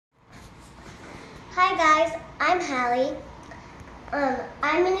Hi guys, I'm Hallie.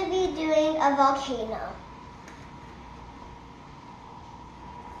 I'm going to be doing a volcano.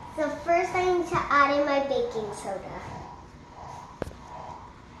 So first I need to add in my baking soda.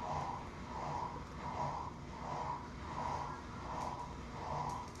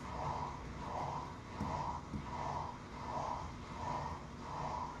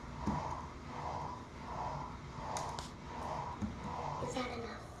 Is that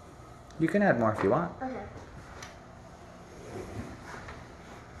enough? You can add more if you want. Okay.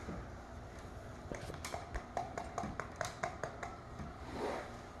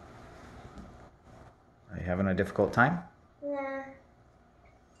 Are you having a difficult time? Nah,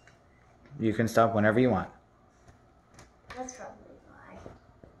 You can stop whenever you want. that's probably why.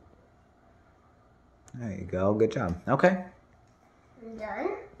 There you go. Good job. Okay. I'm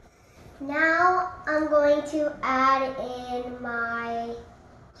done. Now I'm going to add in my,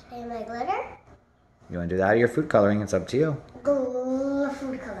 glitter? You want to do that or your food coloring? It's up to you.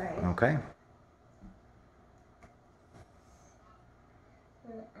 Food coloring. Okay. I'm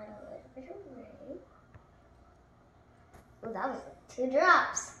gonna add a little bit of red. Oh, that was like 2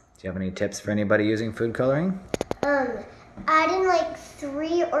 drops. Do you have any tips for anybody using food coloring? Add in like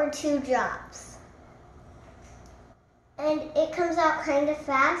 3 or 2 drops. And it comes out kind of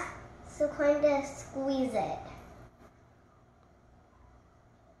fast, so kind of squeeze it.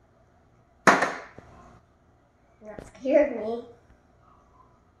 That scared me.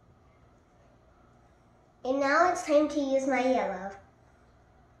 And now it's time to use my yellow.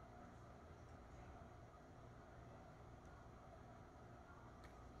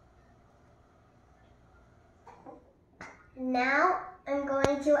 Now I'm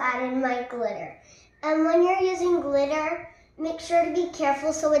going to add in my glitter. And when you're using glitter, make sure to be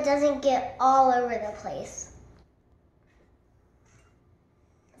careful so it doesn't get all over the place.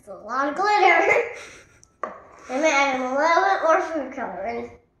 It's a lot of glitter. I'm gonna add in a little bit more food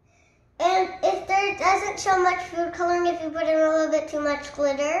coloring. And if there doesn't show much food coloring, if you put in a little bit too much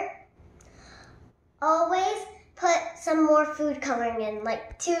glitter, always put some more food coloring in,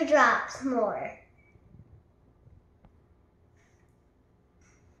 like 2 drops more.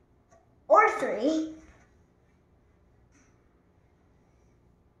 Or 3.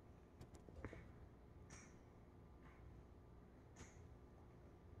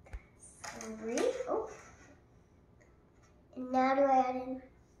 Oh. And now do I add in?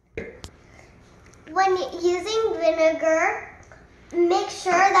 When using vinegar, make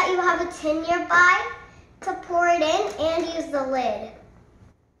sure that you have a tin nearby to pour it in and use the lid.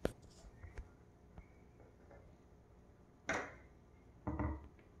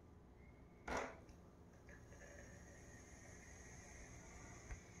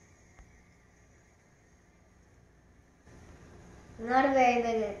 Not a very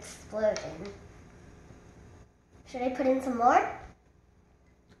big explosion. Should I put in some more?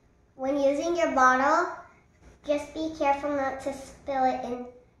 When using your bottle, just be careful not to spill it in.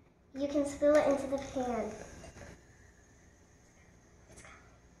 You can spill it into the pan.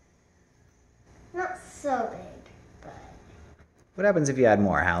 Not so big, but... What happens if you add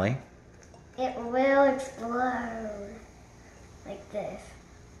more, Hallie? it will explode. Like this.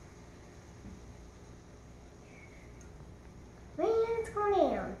 Man, it's going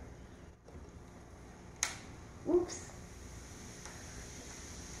down. Oops.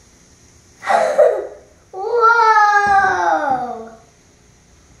 Whoa!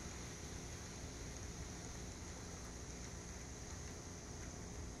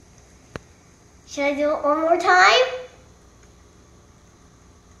 Should I do it one more time?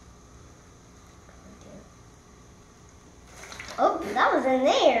 Oh, that was in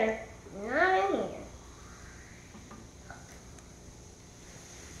there. Not in here.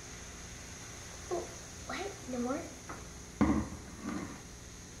 Oh, what? No more?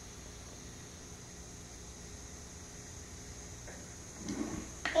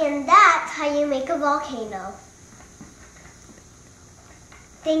 And that's how you make a volcano.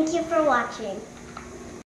 Thank you for watching.